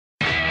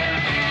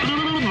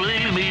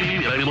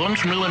I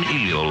once knew an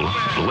eel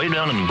way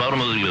down in the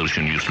bottom of the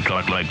ocean used to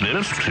talk like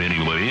this.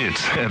 Anyway,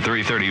 it's At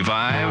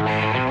 3:35,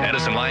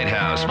 Edison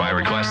Lighthouse by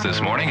request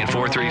this morning at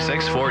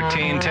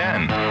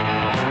 436-1410.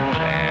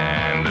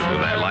 And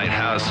that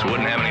lighthouse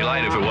wouldn't have any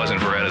light if it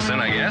wasn't for Edison,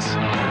 I guess.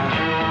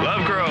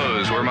 Love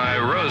grows where my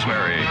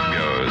rosemary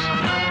goes.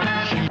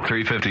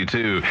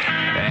 352,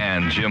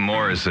 and Jim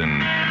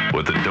Morrison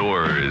with The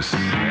Doors.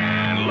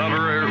 And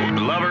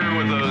Lover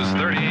with those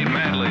 38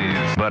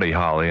 Madleys. Buddy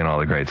Holly and all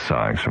the great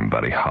songs from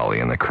Buddy Holly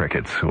and the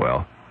Crickets.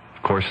 Well,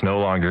 of course, no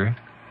longer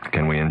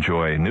can we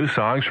enjoy new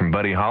songs from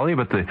Buddy Holly,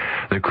 but the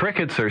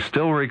Crickets are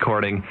still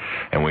recording,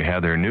 and we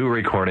have their new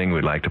recording.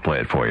 We'd like to play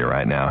it for you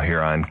right now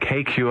here on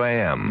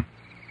KQAM.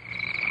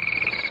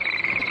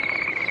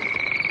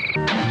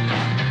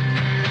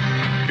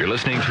 You're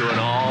listening to an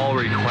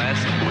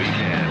all-request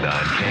weekend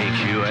on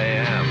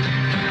KQAM.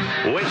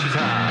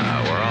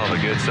 Wichita, where all the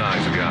good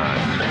songs have gone.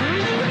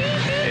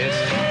 It's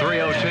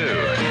 3:02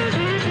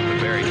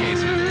 with Barry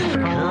Casey.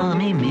 Call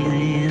me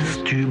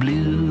Mr.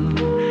 Blue.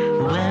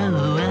 Whoa,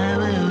 whoa,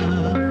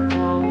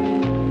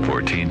 whoa.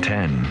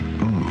 1410.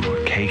 Ooh,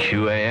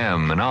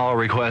 KQAM, an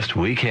all-request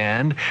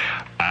weekend.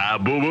 Ah,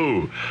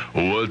 boo-boo.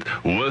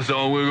 What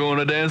song we're going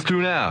to dance to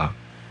now?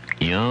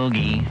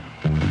 Yogi,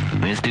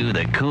 let's do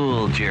the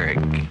cool jerk.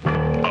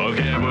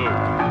 Okay, boo.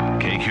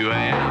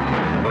 KQAM.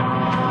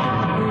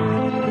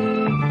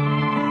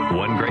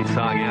 One great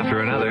song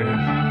after another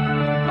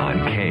on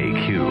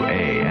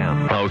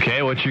KQAM.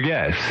 Okay, what's your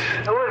guess?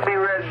 It would be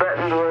Red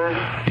Buttons was.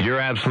 You're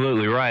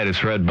absolutely right.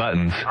 It's Red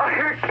Buttons. Oh,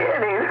 you're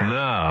kidding.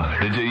 No,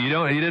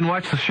 you didn't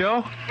watch the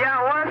show? Yeah,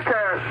 I watched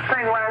that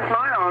thing last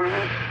night on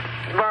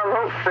Bob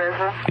Hope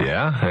special.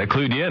 Yeah, that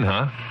clued you in,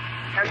 huh?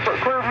 That's what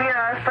clued me in.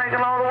 I was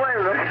thinking all the way,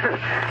 but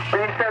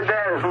when you said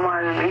that, it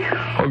reminded me.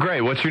 Well,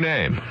 great. What's your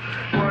name?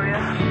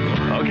 Gloria.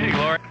 Okay,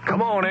 Gloria.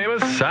 Come on,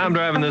 Amos. I'm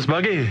driving this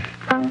buggy.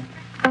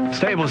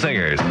 Stable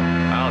Singers.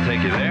 I'll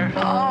take you there.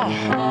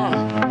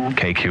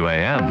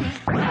 KQAM.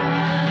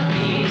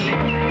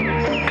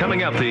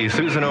 Coming up, the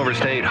Susan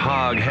Overstate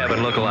Hog Heaven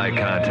Lookalike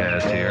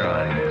Contest here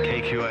on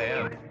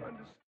KQAM.